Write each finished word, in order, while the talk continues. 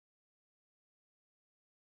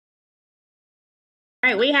All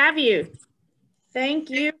right, we have you. Thank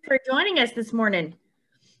you for joining us this morning.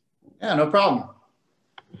 Yeah, no problem.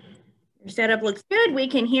 Your setup looks good. We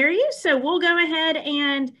can hear you. So we'll go ahead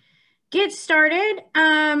and get started.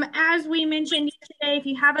 As we mentioned today, if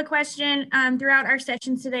you have a question throughout our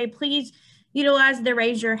sessions today, please utilize the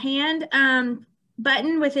raise your hand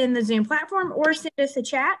button within the Zoom platform or send us a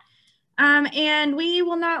chat. And we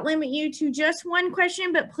will not limit you to just one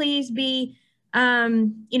question, but please be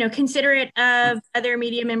considerate of other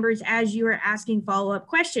media members as you are asking follow-up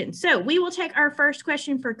questions. So we will take our first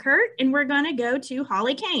question for Kurt, and we're going to go to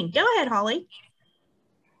Holly Kane. Go ahead, Holly.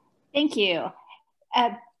 Thank you.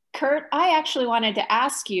 Kurt, I actually wanted to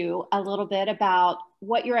ask you a little bit about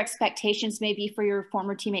what your expectations may be for your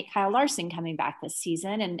former teammate Kyle Larson coming back this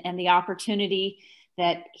season and the opportunity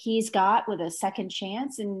that he's got with a second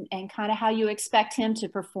chance and kind of how you expect him to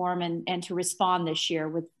perform and to respond this year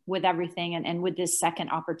with everything and with this second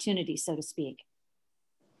opportunity, so to speak.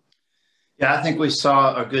 Yeah, I think we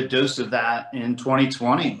saw a good dose of that in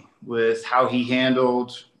 2020 with how he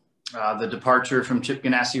handled the departure from Chip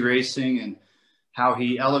Ganassi Racing and how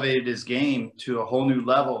he elevated his game to a whole new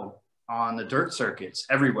level on the dirt circuits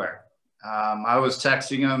everywhere. I was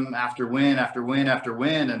texting him after win after win after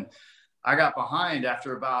win, and I got behind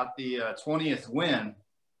after about the 20th win.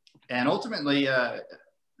 And ultimately,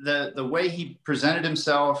 the way he presented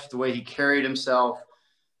himself, the way he carried himself,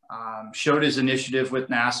 showed his initiative with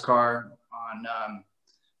NASCAR on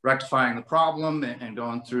rectifying the problem and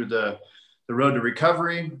going through the road to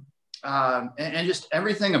recovery. And just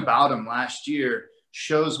everything about him last year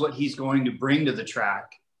shows what he's going to bring to the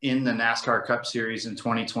track in the NASCAR Cup Series in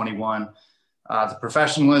 2021. The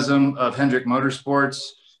professionalism of Hendrick Motorsports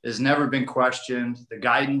has never been questioned. The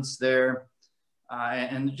guidance there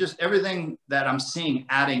and just everything that I'm seeing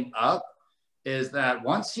adding up is that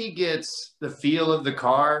once he gets the feel of the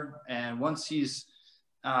car and once he's,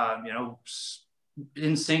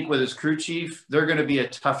 in sync with his crew chief, they're going to be a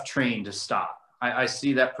tough train to stop. I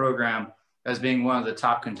see that program as being one of the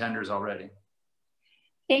top contenders already.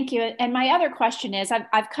 Thank you. And my other question is,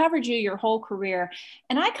 I've covered you your whole career,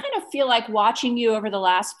 and I kind of feel like watching you over the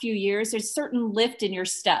last few years, there's a certain lift in your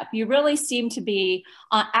step. You really seem to be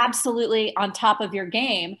absolutely on top of your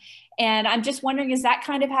game. And I'm just wondering, is that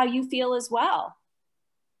kind of how you feel as well?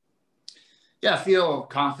 Yeah, I feel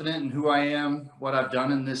confident in who I am, what I've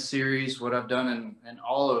done in this series, what I've done in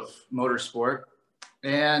all of motorsport.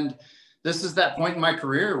 And this is that point in my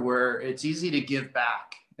career where it's easy to give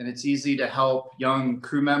back. And it's easy to help young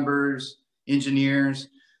crew members, engineers.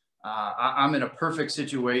 I'm in a perfect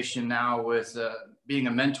situation now with being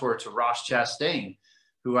a mentor to Ross Chastain,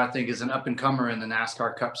 who I think is an up-and-comer in the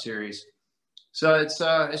NASCAR Cup Series. So it's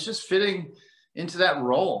just fitting into that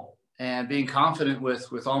role and being confident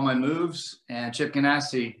with all my moves. And Chip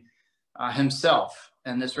Ganassi himself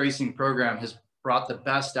and this racing program has brought the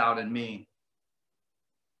best out in me.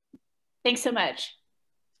 Thanks so much.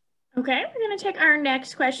 Okay, we're going to take our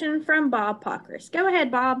next question from Bob Pockris. Go ahead,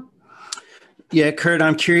 Bob. Yeah, Kurt,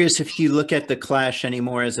 I'm curious if you look at the Clash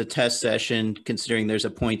anymore as a test session, considering there's a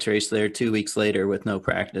points race there 2 weeks later with no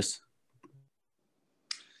practice.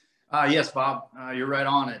 Yes, Bob, you're right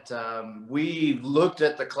on it. We looked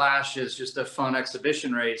at the Clash as just a fun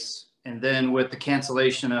exhibition race. And then with the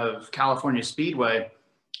cancellation of California Speedway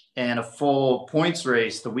and a full points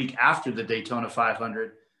race the week after the Daytona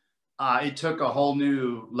 500, it took a whole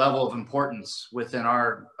new level of importance within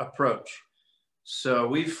our approach. So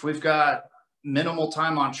we've got minimal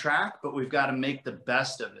time on track, but we've got to make the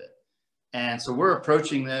best of it. And so we're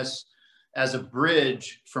approaching this as a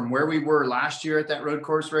bridge from where we were last year at that road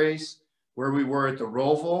course race, where we were at the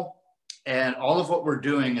Roval, and all of what we're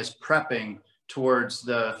doing is prepping towards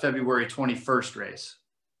the February 21st race.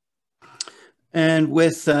 And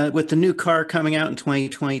with the new car coming out in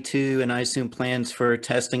 2022, and I assume plans for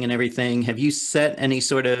testing and everything, have you set any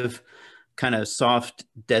sort of kind of soft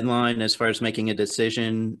deadline as far as making a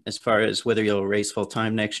decision as far as whether you'll race full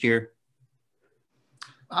time next year?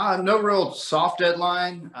 No real soft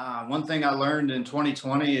deadline. One thing I learned in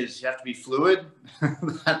 2020 is you have to be fluid.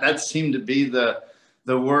 That seemed to be the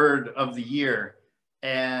word of the year.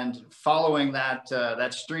 And following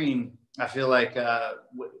that stream, I feel like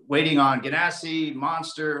waiting on Ganassi,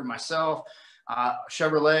 Monster, myself,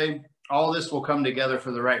 Chevrolet, all this will come together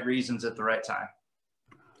for the right reasons at the right time.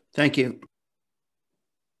 Thank you.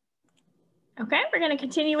 Okay, we're going to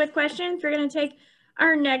continue with questions. We're going to take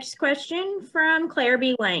our next question from Claire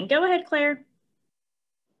B. Lang. Go ahead, Claire.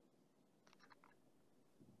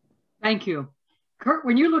 Thank you. Kurt,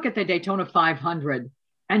 when you look at the Daytona 500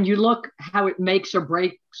 and you look how it makes or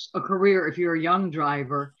breaks a career if you're a young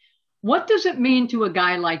driver, What does it mean to a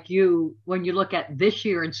guy like you when you look at this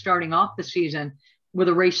year and starting off the season with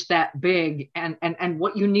a race that big, and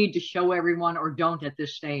what you need to show everyone or don't at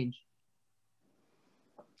this stage?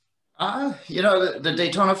 You know, the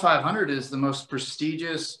Daytona 500 is the most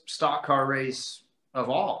prestigious stock car race of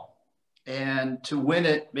all. And to win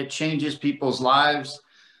it, it changes people's lives.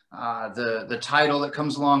 The title that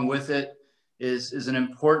comes along with it is an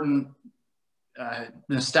important,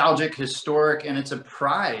 nostalgic, historic, and it's a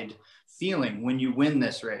pride feeling when you win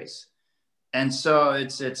this race. And so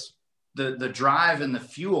it's the drive and the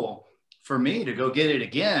fuel for me to go get it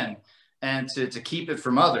again and to keep it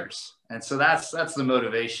from others. And so that's the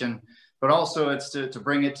motivation, but also it's to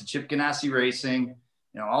bring it to Chip Ganassi Racing,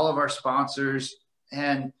 you know, all of our sponsors,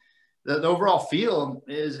 and the overall feel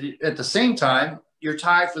is at the same time, you're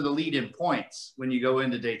tied for the lead in points when you go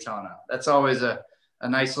into Daytona. That's always a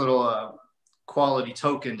nice little quality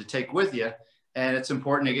token to take with you. And it's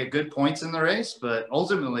important to get good points in the race, but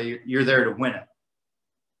ultimately you're there to win it.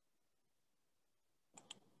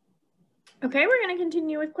 Okay, we're going to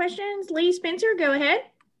continue with questions. Lee Spencer, go ahead.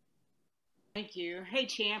 Thank you. Hey,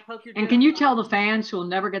 Champ, hope you're doing And can you well. tell the fans who will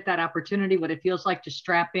never get that opportunity what it feels like to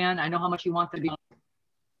strap in? I know how much you want them to be.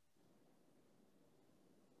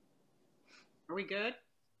 Are we good?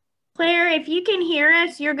 Claire, if you can hear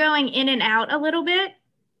us, you're going in and out a little bit.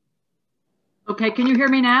 Okay, can you hear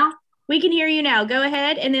me now? We can hear you now. Go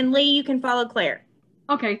ahead. And then Lee, you can follow Claire.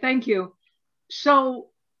 Okay, thank you. So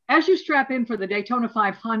as you strap in for the Daytona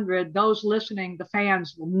 500, those listening, the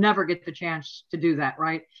fans, will never get the chance to do that,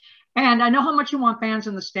 right? And I know how much you want fans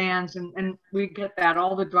in the stands, and we get that.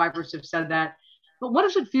 All the drivers have said that. But what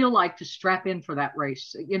does it feel like to strap in for that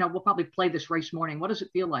race? You know, we'll probably play this race morning. What does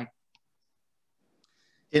it feel like?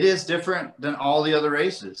 It is different than all the other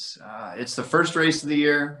races. It's the first race of the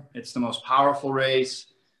year. It's the most powerful race.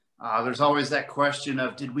 There's always that question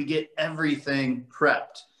of, did we get everything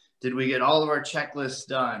prepped? Did we get all of our checklists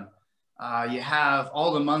done? You have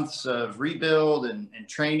all the months of rebuild and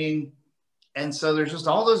training. And so there's just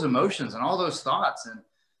all those emotions and all those thoughts. And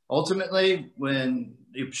ultimately, when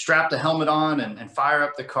you strap the helmet on and fire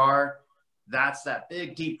up the car, that's that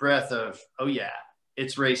big, deep breath of, oh yeah,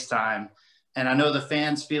 it's race time. And I know the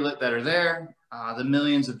fans feel it that are there, the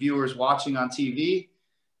millions of viewers watching on TV.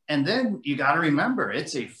 And then you got to remember,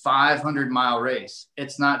 it's a 500-mile race.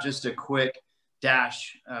 It's not just a quick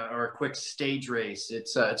dash or a quick stage race.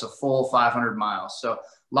 It's a full 500 miles. So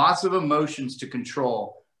lots of emotions to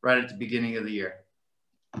control right at the beginning of the year.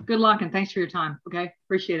 Good luck and thanks for your time. Okay,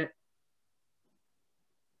 appreciate it.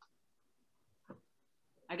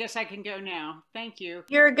 I guess I can go now. Thank you.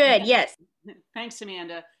 You're good. Yes. Thanks,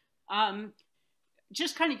 Amanda.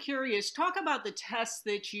 Just kind of curious, talk about the tests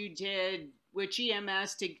that you did with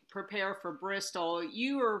GMS to prepare for Bristol.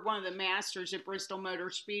 You are one of the masters at Bristol Motor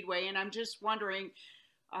Speedway, and I'm just wondering,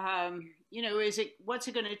 you know, what's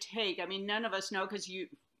it going to take? I mean, none of us know because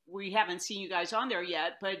we haven't seen you guys on there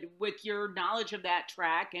yet, but with your knowledge of that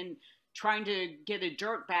track and trying to get a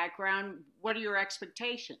dirt background, what are your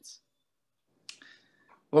expectations?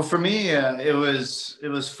 Well, for me, it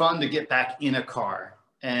was fun to get back in a car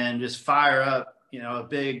and just fire up, you know, a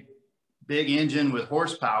big engine with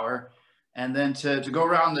horsepower, and then to go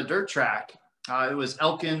around the dirt track. It was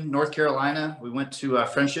Elkin, North Carolina. We went to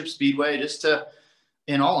Friendship Speedway just to,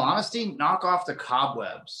 in all honesty, knock off the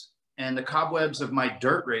cobwebs and the cobwebs of my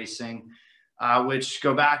dirt racing, which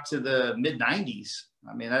go back to the mid 90s.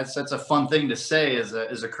 I mean, that's a fun thing to say as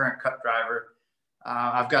a current Cup driver.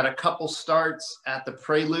 I've got a couple starts at the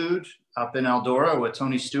Prelude up in Eldora with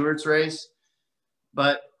Tony Stewart's race.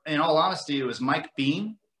 But in all honesty, it was Mike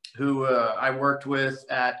Bean, who I worked with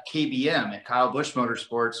at KBM, at Kyle Busch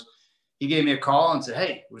Motorsports. He gave me a call and said,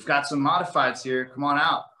 hey, we've got some modifieds here. Come on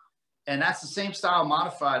out. And that's the same style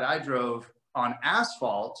modified I drove on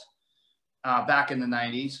asphalt back in the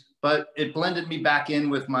 90s, but it blended me back in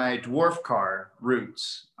with my dwarf car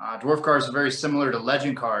roots. Dwarf cars are very similar to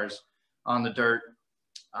legend cars on the dirt.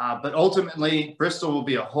 But ultimately, Bristol will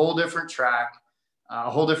be a whole different track, a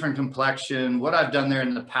whole different complexion. What I've done there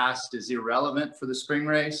in the past is irrelevant for the spring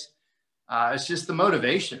race. It's just the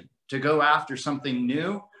motivation to go after something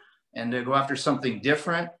new and to go after something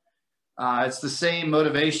different. It's the same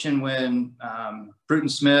motivation when Bruton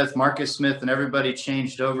Smith, Marcus Smith, and everybody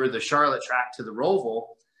changed over the Charlotte track to the Roval.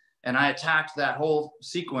 And I attacked that whole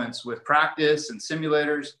sequence with practice and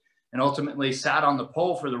simulators and ultimately sat on the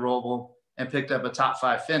pole for the Roval and picked up a top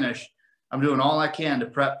 5 finish. I'm doing all I can to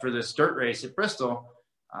prep for this dirt race at Bristol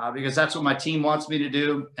because that's what my team wants me to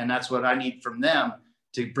do. And that's what I need from them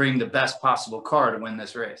to bring the best possible car to win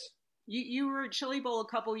this race. You were at Chili Bowl a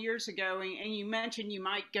couple years ago, and you mentioned you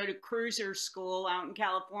might go to cruiser school out in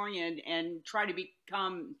California and try to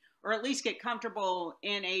become, or at least get comfortable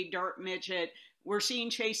in a dirt midget. We're seeing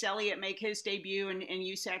Chase Elliott make his debut in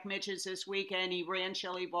USAC midgets this weekend. He ran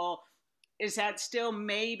Chili Bowl. Is that still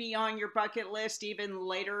maybe on your bucket list even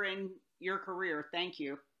later in your career? Thank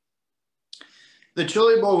you. The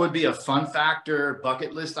Chili Bowl would be a fun factor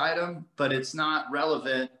bucket list item, but it's not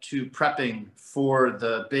relevant to prepping for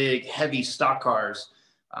the big, heavy stock cars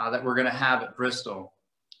that we're going to have at Bristol.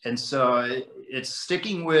 And so it's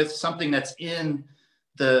sticking with something that's in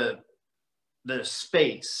the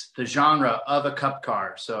space, the genre of a cup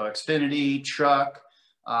car. So Xfinity, truck,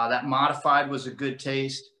 that modified was a good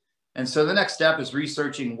taste. And so the next step is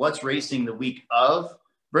researching what's racing the week of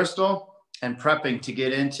Bristol and prepping to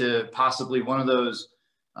get into possibly one of those,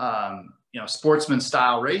 sportsman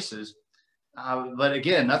style races. But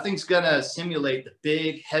again, nothing's going to simulate the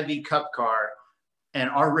big, heavy cup car. And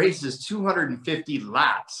our race is 250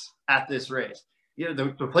 laps at this race.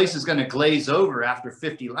 The place is going to glaze over after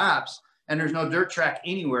 50 laps, and there's no dirt track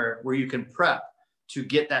anywhere where you can prep to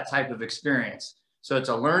get that type of experience. So it's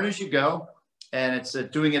a learn as you go, and it's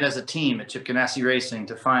doing it as a team at Chip Ganassi Racing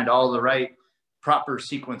to find all the right proper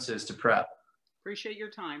sequences to prep. Appreciate your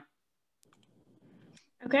time.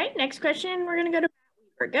 Okay, next question. We're going to go to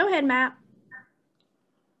Matt Weaver. Go ahead, Matt.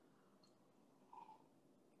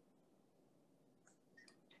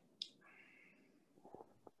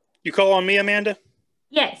 You call on me, Amanda?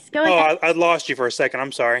 Yes, go ahead. Oh, I lost you for a second.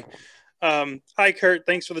 I'm sorry. Hi, Kurt.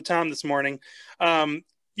 Thanks for the time this morning.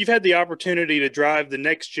 You've had the opportunity to drive the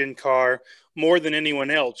next-gen car more than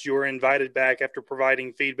anyone else. You were invited back after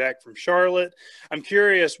providing feedback from Charlotte. I'm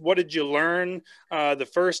curious, what did you learn the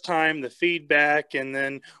first time, the feedback, and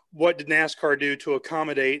then what did NASCAR do to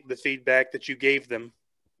accommodate the feedback that you gave them?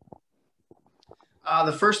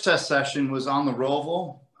 The first test session was on the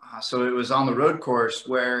Roval. So it was on the road course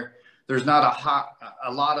where there's not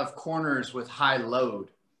a lot of corners with high load.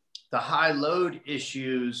 The high load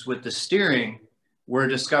issues with the steering were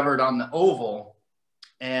discovered on the oval,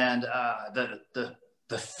 and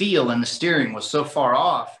the feel in the steering was so far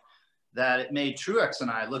off that it made Truex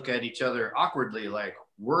and I look at each other awkwardly, like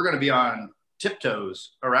we're going to be on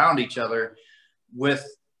tiptoes around each other with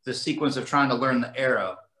the sequence of trying to learn the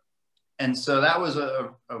aero. And so that was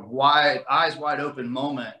a eyes wide open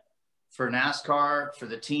moment for NASCAR, for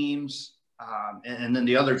the teams, and then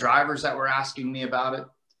the other drivers that were asking me about it.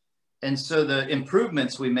 And so the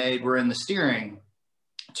improvements we made were in the steering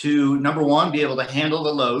to, number one, be able to handle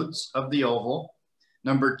the loads of the oval.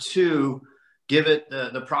 Number two, give it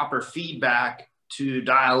the proper feedback to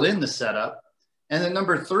dial in the setup. And then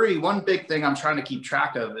number three, one big thing I'm trying to keep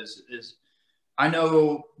track of is I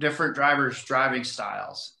know different drivers' driving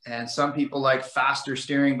styles, and some people like faster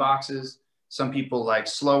steering boxes. Some people like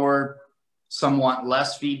slower. Some want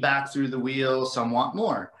less feedback through the wheel. Some want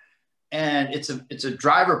more. And it's a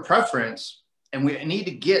driver preference, and we need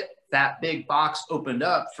to get that big box opened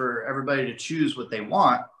up for everybody to choose what they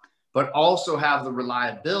want, but also have the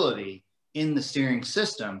reliability in the steering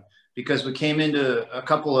system, because we came into a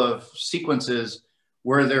couple of sequences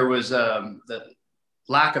where there was the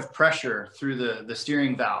lack of pressure through the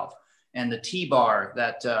steering valve, and the T-bar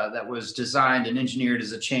that was designed and engineered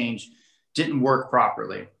as a change didn't work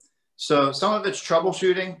properly. So some of it's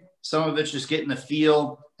troubleshooting, some of it's just getting the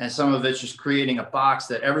feel, and some of it's just creating a box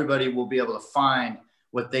that everybody will be able to find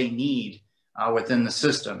what they need within the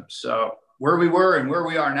system. So where we were and where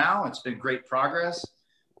we are now, it's been great progress.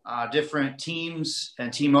 Different teams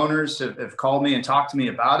and team owners have called me and talked to me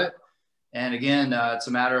about it. And again, it's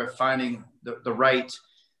a matter of finding the right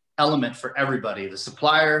element for everybody, the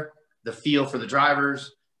supplier, the feel for the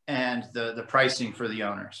drivers, and the pricing for the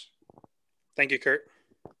owners. Thank you, Kurt.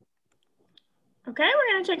 Okay,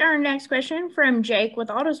 we're going to take our next question from Jake with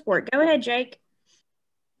Autosport. Go ahead, Jake.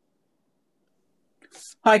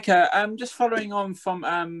 Hi, Kurt. Just following on from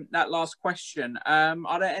that last question,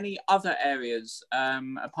 are there any other areas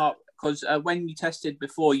apart, because when you tested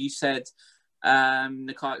before, you said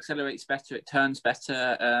the car accelerates better, it turns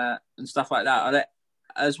better, and stuff like that. Are there,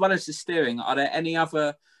 as well as the steering, are there any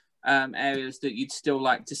other areas that you'd still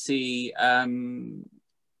like to see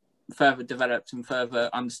further developed and further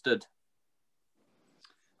understood?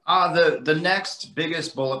 The next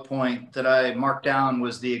biggest bullet point that I marked down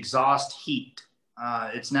was the exhaust heat.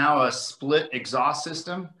 It's now a split exhaust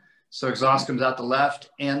system. So exhaust comes out the left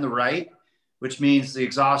and the right, which means the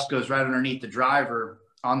exhaust goes right underneath the driver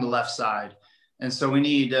on the left side. And so we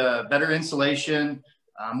need better insulation,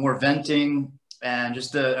 more venting, and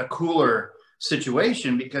just a cooler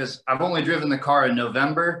situation, because I've only driven the car in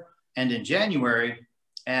November and in January.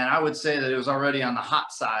 And I would say that it was already on the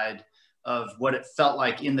hot side of what it felt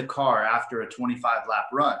like in the car after a 25 lap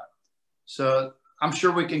run. So I'm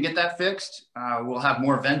sure we can get that fixed. We'll have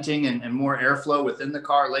more venting and more airflow within the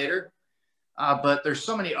car later. But there's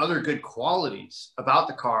so many other good qualities about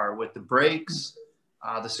the car with the brakes,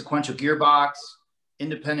 the sequential gearbox,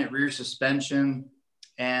 independent rear suspension,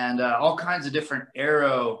 and all kinds of different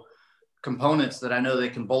aero components that I know they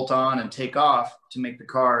can bolt on and take off to make the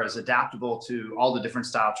car as adaptable to all the different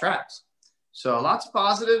style tracks. So lots of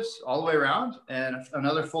positives all the way around, and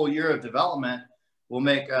another full year of development will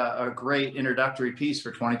make a great introductory piece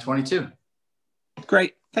for 2022.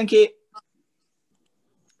 Great, thank you.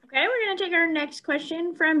 Okay, we're going to take our next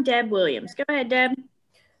question from Deb Williams. Go ahead, Deb.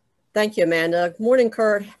 Thank you, Amanda. Good morning,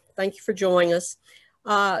 Kurt. Thank you for joining us.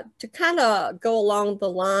 To kind of go along the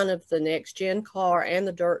line of the next gen car and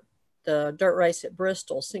the dirt race at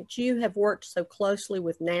Bristol, since you have worked so closely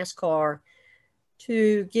with NASCAR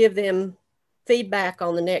to give them feedback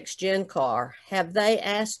on the next gen car, have they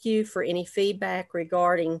asked you for any feedback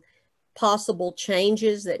regarding possible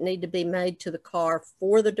changes that need to be made to the car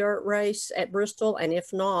for the dirt race at Bristol? And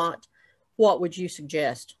if not, what would you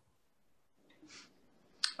suggest?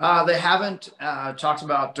 They haven't talked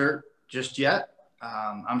about dirt just yet.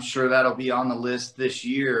 I'm sure that'll be on the list this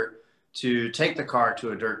year to take the car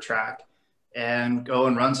to a dirt track and go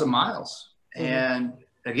and run some miles. Mm-hmm. And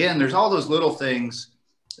again, there's all those little things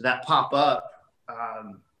that pop up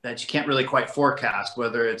that you can't really quite forecast,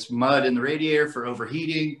 whether it's mud in the radiator for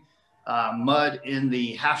overheating, mud in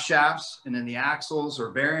the half shafts and in the axles or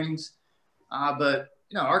bearings. But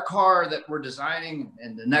you know, our car that we're designing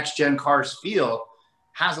and the next gen cars feel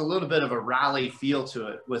has a little bit of a rally feel to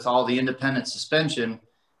it with all the independent suspension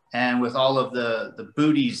and with all of the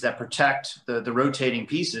booties that protect the rotating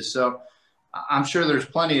pieces. So I'm sure there's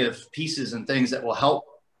plenty of pieces and things that will help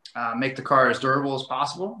make the car as durable as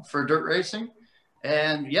possible for dirt racing.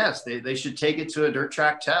 And yes, they should take it to a dirt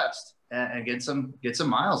track test and get some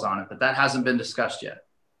miles on it, but that hasn't been discussed yet.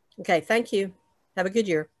 Okay, thank you. Have a good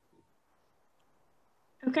year.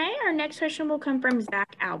 Okay, our next question will come from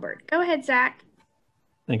Zach Albert. Go ahead, Zach.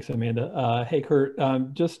 Thanks, Amanda. Hey, Kurt,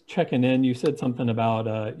 just checking in. You said something about,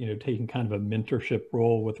 taking kind of a mentorship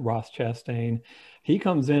role with Ross Chastain. He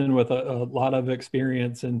comes in with a lot of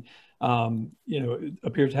experience and,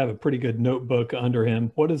 appears to have a pretty good notebook under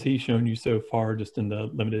him. What has he shown you so far just in the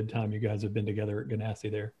limited time you guys have been together at Ganassi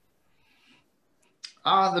there?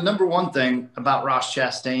 The number one thing about Ross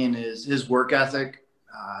Chastain is his work ethic.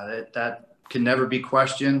 That can never be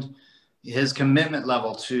questioned. His commitment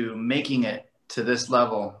level to making it to this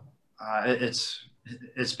level,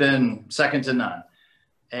 it's been second to none.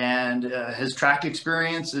 And his track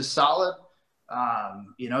experience is solid.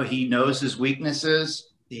 He knows his weaknesses.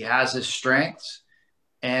 He has his strengths.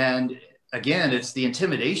 And again, it's the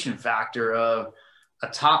intimidation factor of a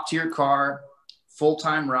top tier car,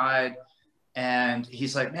 full-time ride. And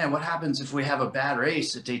he's like, man, what happens if we have a bad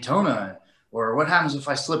race at Daytona? Or what happens if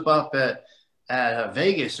I slip up at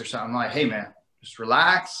Vegas or something? I'm like, hey man, just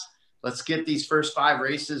relax. Let's get these first 5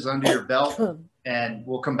 races under your belt and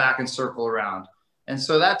we'll come back and circle around. And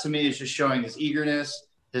so that to me is just showing his eagerness,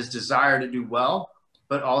 his desire to do well,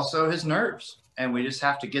 but also his nerves. And we just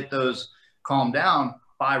have to get those calmed down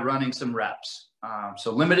by running some reps.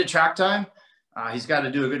 So limited track time. He's got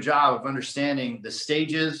to do a good job of understanding the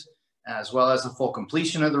stages as well as the full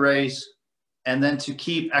completion of the race. And then to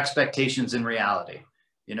keep expectations in reality.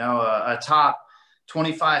 A top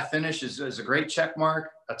 25 finish is a great check mark.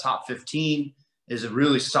 A top 15 is a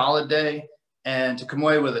really solid day. And to come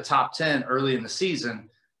away with a top 10 early in the season,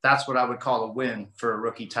 that's what I would call a win for a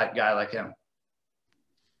rookie type guy like him.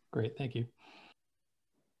 Great, thank you.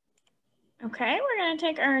 Okay, we're going to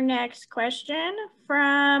take our next question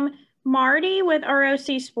from Marty with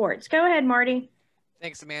ROC Sports. Go ahead, Marty.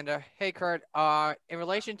 Thanks, Amanda. Hey, Kurt. In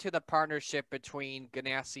relation to the partnership between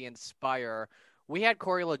Ganassi and Spire, we had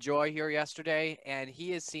Corey LaJoie here yesterday, and he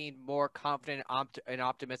has seemed more confident and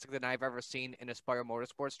optimistic than I've ever seen in a Spire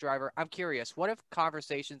Motorsports driver. I'm curious, what have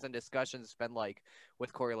conversations and discussions been like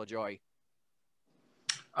with Corey LaJoie?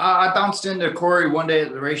 I bounced into Corey one day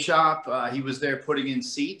at the race shop. He was there putting in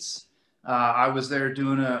seats. I was there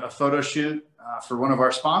doing a photo shoot for one of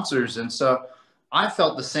our sponsors. And so I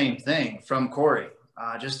felt the same thing from Corey.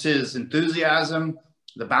 Just his enthusiasm,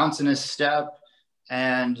 the bounce in his step,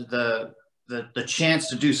 and the chance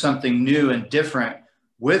to do something new and different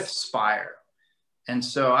with Spire. And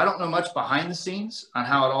so I don't know much behind the scenes on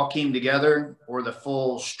how it all came together or the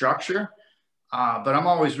full structure, but I'm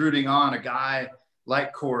always rooting on a guy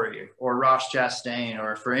like Corey or Ross Chastain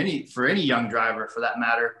or for any young driver for that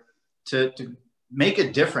matter to make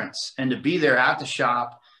a difference and to be there at the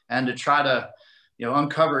shop and to try to,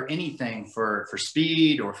 uncover anything for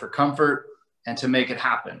speed or for comfort and to make it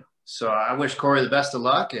happen. So I wish Corey the best of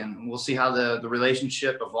luck, and we'll see how the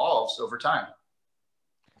relationship evolves over time.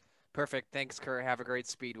 Perfect. Thanks, Kurt. Have a great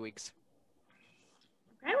Speed Weeks.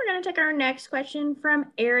 Okay, we're going to take our next question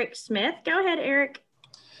from Eric Smith. Go ahead, Eric.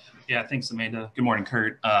 Yeah, thanks, Amanda. Good morning,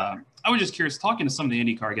 Kurt. I was just curious, talking to some of the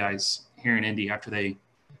IndyCar guys here in Indy after they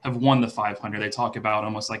have won the 500, they talk about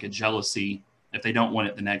almost like a jealousy if they don't win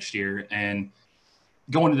it the next year. And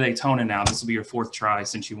going to Daytona now, this will be your fourth try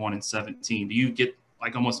since you won in 2017. Do you get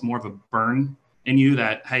like almost more of a burn in you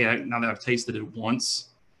that, hey, now that I've tasted it once,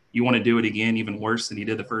 you want to do it again, even worse than you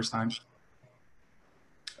did the first time?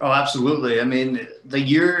 Oh, absolutely. I mean, the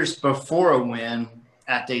years before a win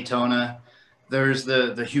at Daytona, there's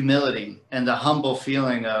the humility and the humble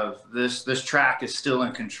feeling of this track is still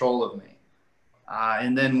in control of me.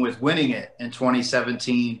 And then with winning it in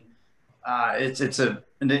 2017, it's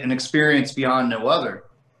an experience beyond no other.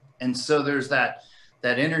 And so there's that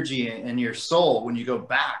energy in your soul when you go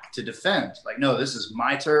back to defend. Like, no, this is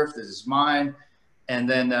my turf, this is mine. And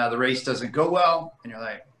then the race doesn't go well, and you're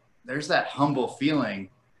like, there's that humble feeling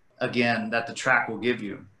again that the track will give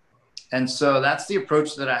you. And so that's the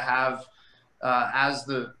approach that I have as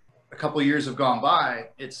a couple of years have gone by.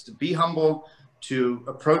 It's to be humble, to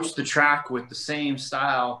approach the track with the same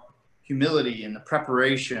style, humility, and the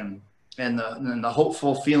preparation and the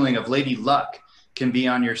hopeful feeling of Lady Luck can be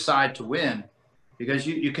on your side to win, because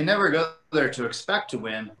you can never go there to expect to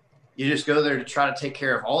win. You just go there to try to take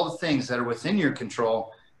care of all the things that are within your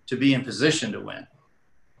control to be in position to win.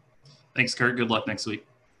 Thanks, Kurt. Good luck next week.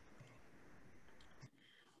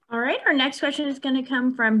 All right, our next question is going to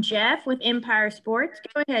come from Jeff with Empire Sports.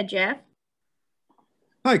 Go ahead, Jeff.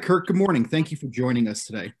 Hi, Kurt. Good morning. Thank you for joining us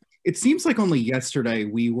today. It seems like only yesterday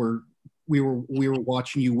we were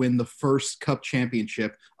watching you win the first Cup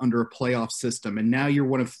championship under a playoff system, and now you're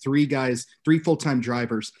one of three full-time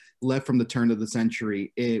drivers left from the turn of the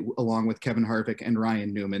century, along with Kevin Harvick and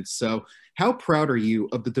Ryan Newman. So how proud are you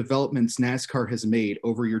of the developments NASCAR has made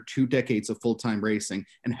over your 2 decades of full-time racing,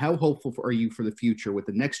 and how hopeful are you for the future with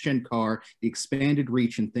the next-gen car, the expanded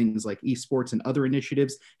reach and things like esports and other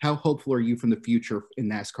initiatives? How hopeful are you from the future in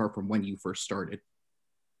NASCAR from when you first started?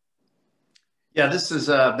 Yeah, this has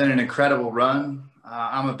been an incredible run.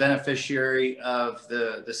 I'm a beneficiary of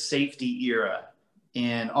the safety era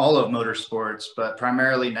in all of motorsports, but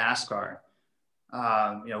primarily NASCAR.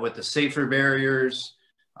 With the safer barriers,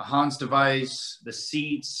 a Hans device, the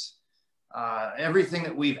seats, everything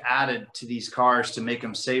that we've added to these cars to make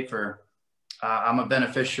them safer. I'm a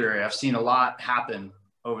beneficiary. I've seen a lot happen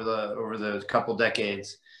over the couple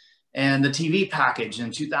decades. And the TV package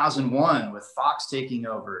in 2001 with Fox taking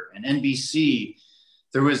over and NBC,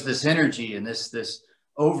 there was this energy and this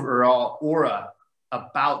overall aura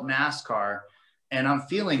about NASCAR. And I'm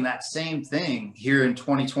feeling that same thing here in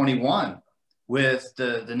 2021 with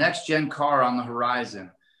the next gen car on the horizon,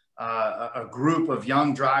 a group of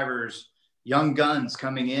young drivers, young guns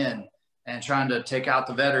coming in and trying to take out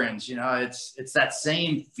the veterans. It's that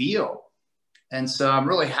same feel. And so I'm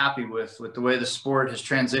really happy with the way the sport has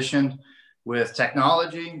transitioned with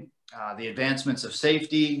technology, the advancements of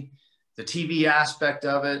safety, the TV aspect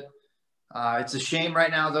of it. It's a shame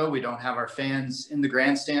right now, though, we don't have our fans in the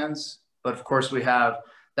grandstands. But of course, we have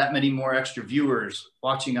that many more extra viewers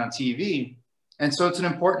watching on TV. And so it's an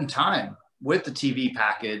important time with the TV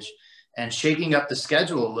package and shaking up the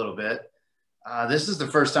schedule a little bit. This is the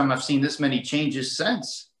first time I've seen this many changes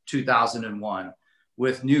since 2001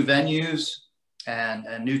 with new venues and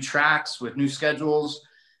new tracks with new schedules.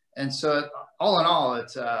 And so all in all,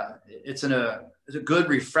 it's a good,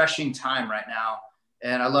 refreshing time right now.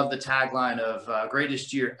 And I love the tagline of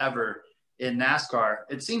greatest year ever in NASCAR.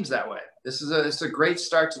 It seems that way. It's a great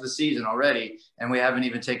start to the season already, and we haven't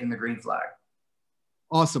even taken the green flag.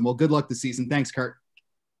 Awesome. Well, good luck this season. Thanks, Kurt.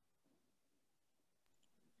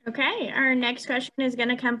 Okay, our next question is going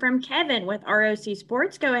to come from Kevin with ROC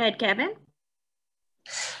Sports. Go ahead, Kevin.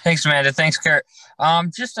 Thanks, Amanda. Thanks, Kurt.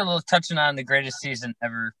 Just a little touching on the greatest season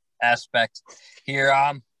ever aspect here.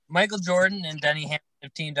 Michael Jordan and Denny Hamlin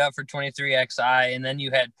have teamed up for 23XI, and then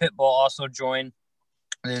you had Pitbull also join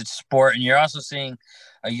the sport, and you're also seeing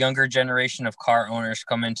a younger generation of car owners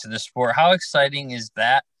come into the sport. How exciting is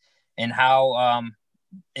that, and how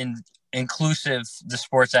inclusive the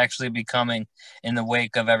sport's actually becoming in the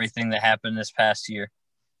wake of everything that happened this past year?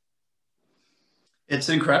 It's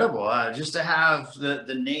incredible just to have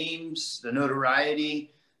the names, the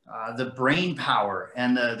notoriety, the brain power,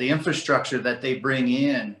 and the infrastructure that they bring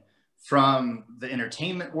in from the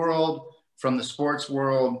entertainment world, from the sports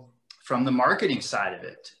world, from the marketing side of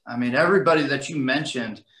it. I mean, everybody that you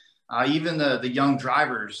mentioned, even the young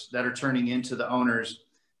drivers that are turning into the owners,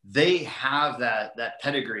 they have that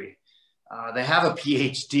pedigree. They have a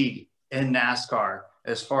PhD in NASCAR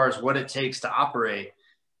as far as what it takes to operate.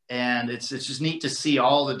 And it's just neat to see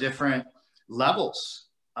all the different levels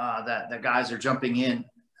that guys are jumping in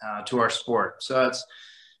to our sport. So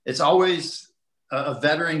it's always a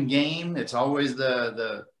veteran game. It's always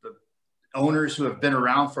the owners who have been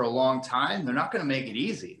around for a long time. They're not going to make it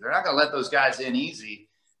easy. They're not going to let those guys in easy.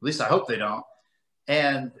 At least I hope they don't.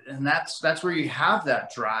 And that's where you have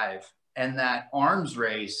that drive and that arms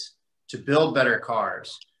race to build better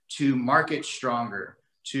cars, to market stronger,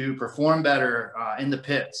 to perform better in the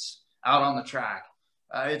pits, out on the track.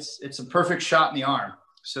 It's a perfect shot in the arm,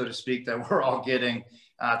 so to speak, that we're all getting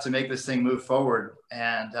to make this thing move forward.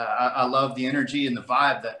 And I love the energy and the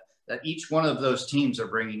vibe that each one of those teams are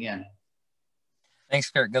bringing in. Thanks,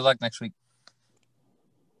 Kurt. Good luck next week.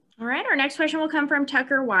 All right, our next question will come from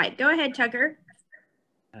Tucker White. Go ahead, Tucker.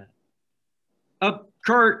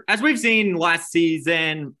 Kurt, as we've seen last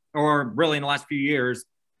season, or really in the last few years,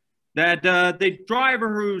 that the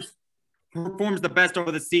driver who performs the best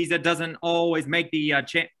over the season doesn't always make the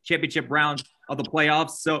championship round of the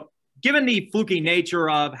playoffs. So given the fluky nature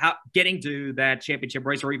of getting to that championship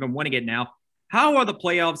race or even winning it now, how are the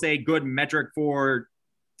playoffs a good metric for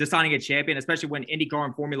deciding a champion, especially when IndyCar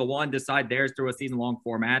and Formula One decide theirs through a season-long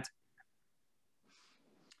format?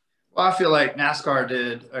 Well, I feel like NASCAR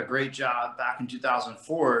did a great job back in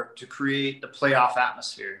 2004 to create the playoff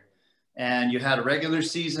atmosphere. And you had a regular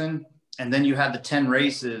season, and then you had the 10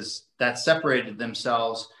 races that separated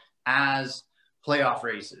themselves as playoff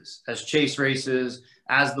races, as chase races,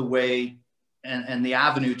 as the way and the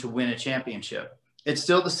avenue to win a championship. It's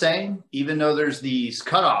still the same, even though there's these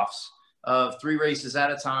cutoffs of 3 races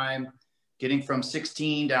at a time, getting from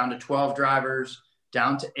 16 down to 12 drivers,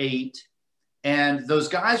 down to 8. And those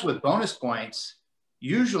guys with bonus points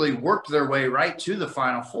usually worked their way right to the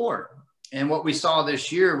Final Four. And what we saw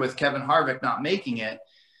this year with Kevin Harvick not making it,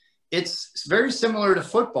 it's very similar to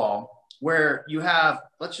football, where you have,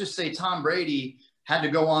 let's just say Tom Brady had to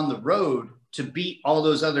go on the road to beat all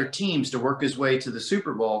those other teams to work his way to the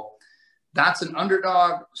Super Bowl. That's an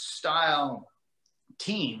underdog style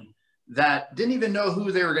team that didn't even know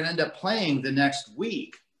who they were going to end up playing the next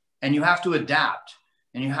week. And you have to adapt.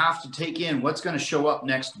 And you have to take in what's going to show up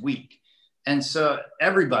next week. And so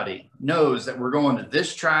everybody knows that we're going to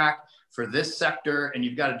this track for this sector, and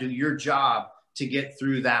you've got to do your job to get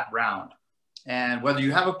through that round. And whether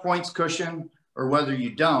you have a points cushion or whether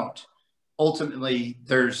you don't, ultimately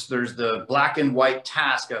there's the black and white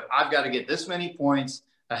task of I've got to get this many points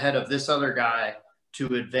ahead of this other guy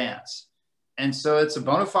to advance. And so it's a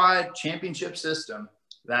bona fide championship system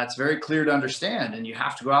that's very clear to understand. And you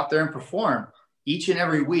have to go out there and perform each and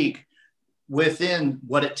every week within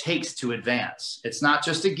what it takes to advance. It's not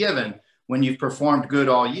just a given when you've performed good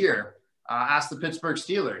all year. Ask the Pittsburgh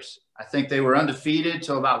Steelers. I think they were undefeated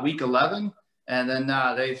till about week 11. And then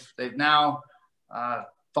they've now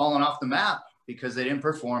fallen off the map because they didn't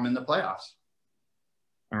perform in the playoffs.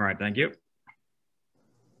 All right. Thank you.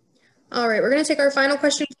 All right. We're going to take our final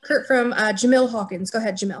question, Kurt, from Jamil Hawkins. Go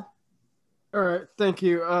ahead, Jamil. All right, thank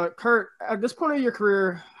you. Kurt, at this point of your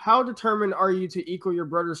career, how determined are you to equal your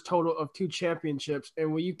brother's total of 2 championships?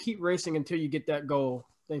 And will you keep racing until you get that goal?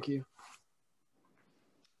 Thank you.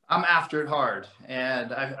 I'm after it hard.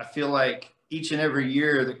 And I feel like each and every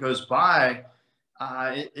year that goes by,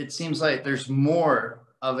 it seems like there's more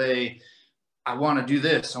of I want to do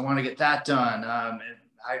this. I want to get that done.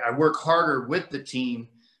 I work harder with the team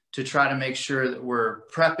to try to make sure that we're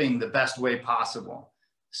prepping the best way possible.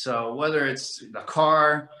 So whether it's the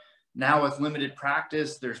car, now with limited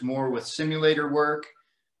practice, there's more with simulator work.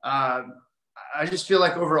 I just feel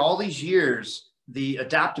like over all these years, the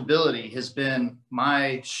adaptability has been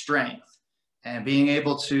my strength, and being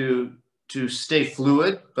able to stay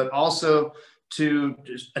fluid, but also to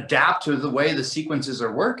just adapt to the way the sequences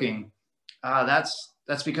are working.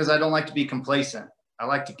 That's because I don't like to be complacent. I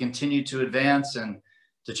like to continue to advance and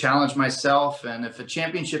to challenge myself. And if a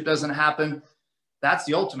championship doesn't happen, that's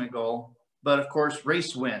the ultimate goal. But of course,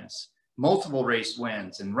 race wins, multiple race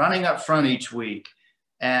wins, and running up front each week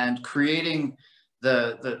and creating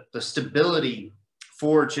the stability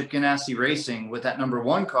for Chip Ganassi Racing with that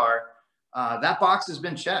 #1 car, that box has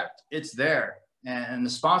been checked. It's there. And the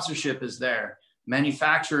sponsorship is there.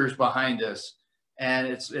 Manufacturers behind us. And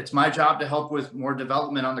it's my job to help with more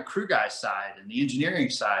development on the crew guy side and the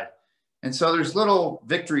engineering side. And so there's little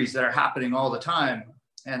victories that are happening all the time.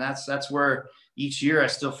 And that's where each year I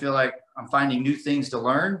still feel like I'm finding new things to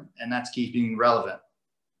learn, and that's keeping me relevant.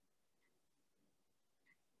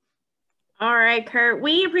 All right, Kurt.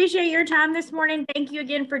 We appreciate your time this morning. Thank you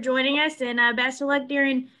again for joining us, and best of luck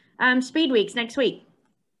during Speed Weeks next week.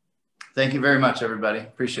 Thank you very much, everybody.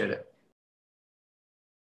 Appreciate it.